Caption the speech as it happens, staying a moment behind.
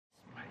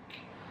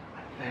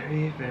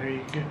Very, very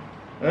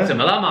good. 怎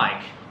么了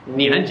 ，Mike？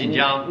 你很紧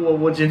张？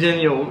我今天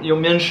有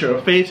面试，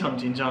非常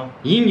紧张。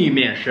英语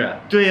面试？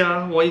对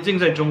呀，我已经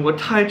在中国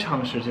太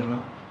长时间了。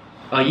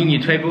英语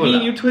退步了。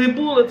英语退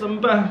步了怎么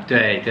办？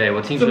对，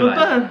我听出来。怎么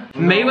办？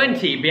没问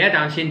题，别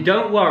担心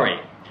 ，Don't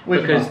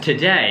worry。Because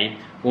today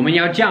我们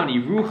要教你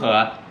如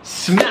何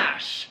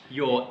smash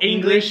your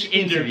English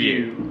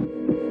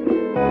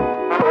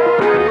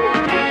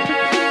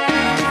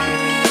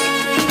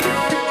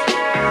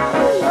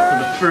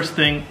interview。First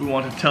thing we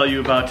want to tell you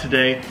about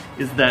today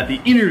is that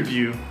the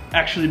interview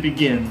actually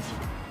begins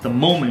the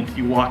moment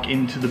you walk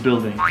into the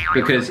building.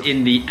 Because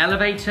in the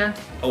elevator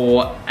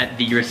or at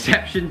the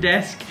reception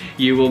desk,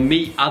 you will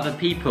meet other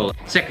people.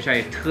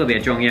 Secretary 特别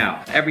重要.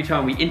 Every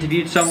time we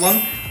interviewed someone,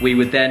 we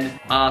would then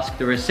ask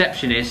the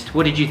receptionist,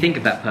 what did you think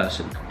of that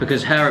person?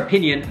 Because her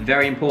opinion,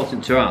 very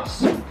important to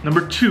us.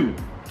 Number 2,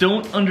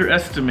 don't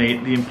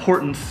underestimate the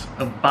importance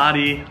of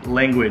body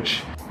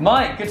language.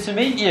 Mike, good to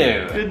meet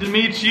you. Good to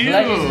meet you.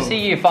 Pleasure to see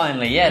you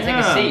finally. Yeah, take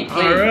a seat,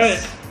 please. All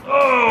right.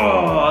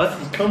 Oh, this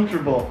is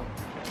comfortable.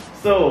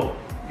 So,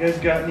 you guys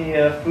got any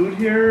food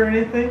here or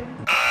anything?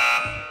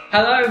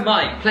 Hello,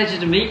 Mike. Pleasure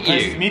to meet you.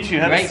 Nice to meet you.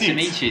 Have Great a seat. to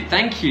meet you.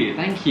 Thank you.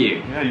 Thank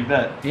you. Yeah, you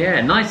bet.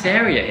 Yeah, nice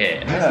area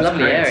here. Nice,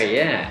 lovely great.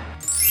 area. Yeah.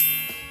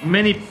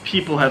 Many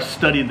people have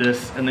studied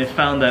this and they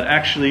found that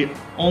actually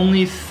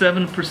only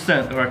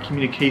 7% of our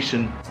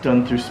communication is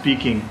done through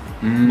speaking.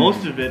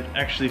 Most of it,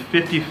 actually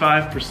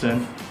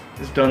 55%,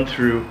 is done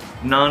through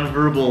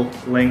non-verbal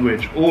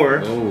language,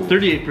 or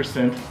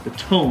 38% the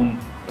tone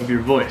of your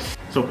voice.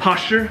 So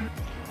posture,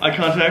 eye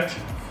contact,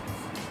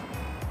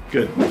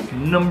 good.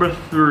 Number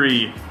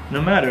 3,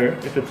 no matter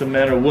if it's a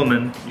man or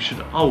woman, you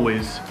should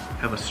always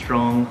have a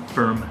strong,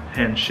 firm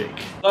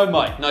handshake. Hello,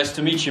 Mike. Nice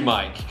to meet you,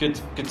 Mike. Good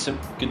to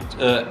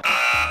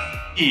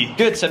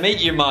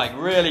meet you, Mike.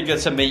 Really good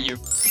to meet you.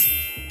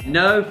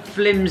 No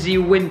flimsy,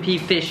 wimpy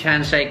fish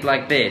handshake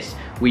like this.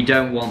 We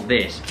don't want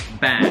this.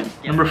 Bad.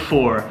 Number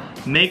 4,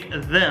 make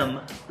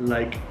them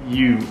like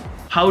you.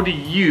 How do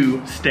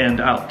you stand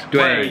out?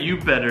 Why are you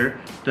better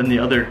than the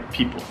other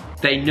people?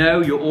 They know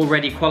you're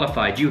already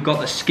qualified. You've got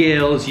the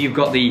skills, you've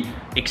got the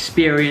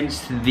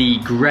experience, the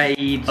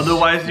grades.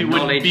 Otherwise you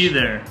wouldn't be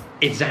there.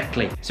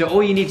 Exactly. So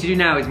all you need to do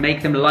now is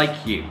make them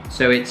like you.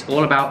 So it's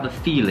all about the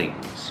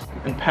feelings.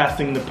 And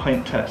passing the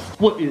pint test.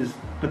 What is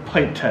the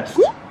pint test?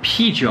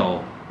 啤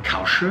酒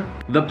考试.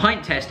 The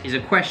pint test is a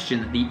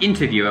question that the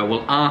interviewer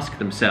will ask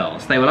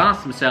themselves. They will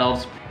ask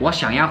themselves, 我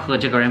想要和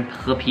这个人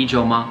喝啤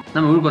酒吗？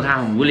那么如果他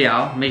很无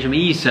聊，没什么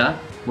意思，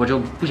我就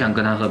不想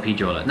跟他喝啤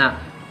酒了。那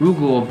如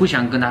果我不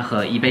想跟他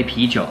喝一杯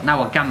啤酒，那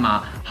我干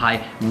嘛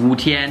还5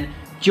天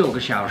9个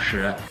小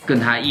时跟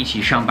他一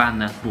起上班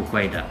呢？不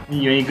会的。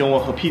你愿意跟我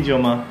喝啤酒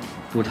吗？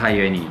不太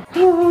愿意。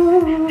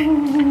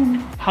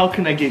How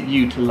can I get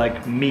you to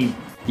like me?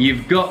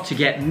 You've got to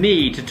get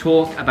me to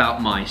talk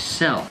about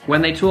myself.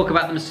 When they talk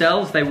about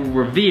themselves, they will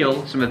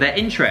reveal some of their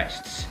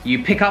interests. You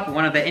pick up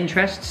one of their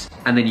interests,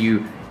 and then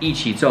you 一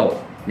起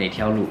走哪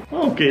条路.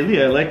 Oh,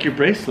 Gaili, I like your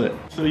bracelet.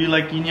 So you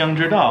like Yin Yang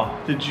Zhidao.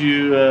 Did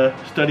you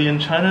study in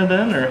China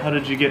then, or how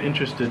did you get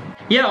interested?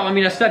 Yeah, I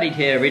mean, I studied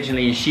here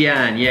originally in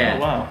Xi'an, yeah.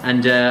 Oh, wow.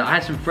 And I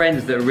had some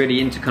friends that are really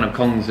into kind of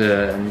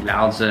Kongzi and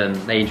Laozi, and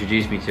they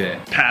introduced me to it.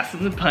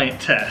 Passing the pint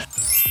test.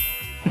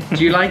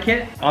 Do you like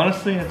it?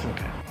 Honestly, it's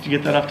okay. Did you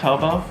get that off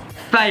Taobao?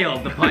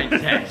 Failed the pint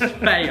test.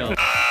 Failed.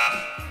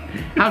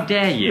 How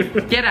dare you?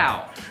 Get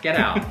out. Get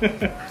out.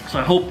 So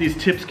I hope these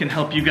tips can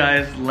help you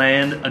guys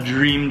land a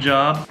dream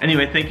job.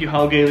 Anyway, thank you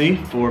Hao Gaili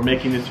for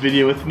making this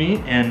video with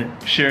me and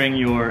sharing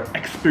your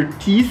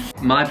expertise.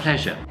 My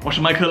pleasure. 我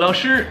是麦克老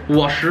师，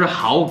我是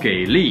郝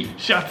给力，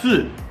下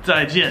次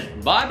再见，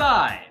拜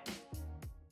拜。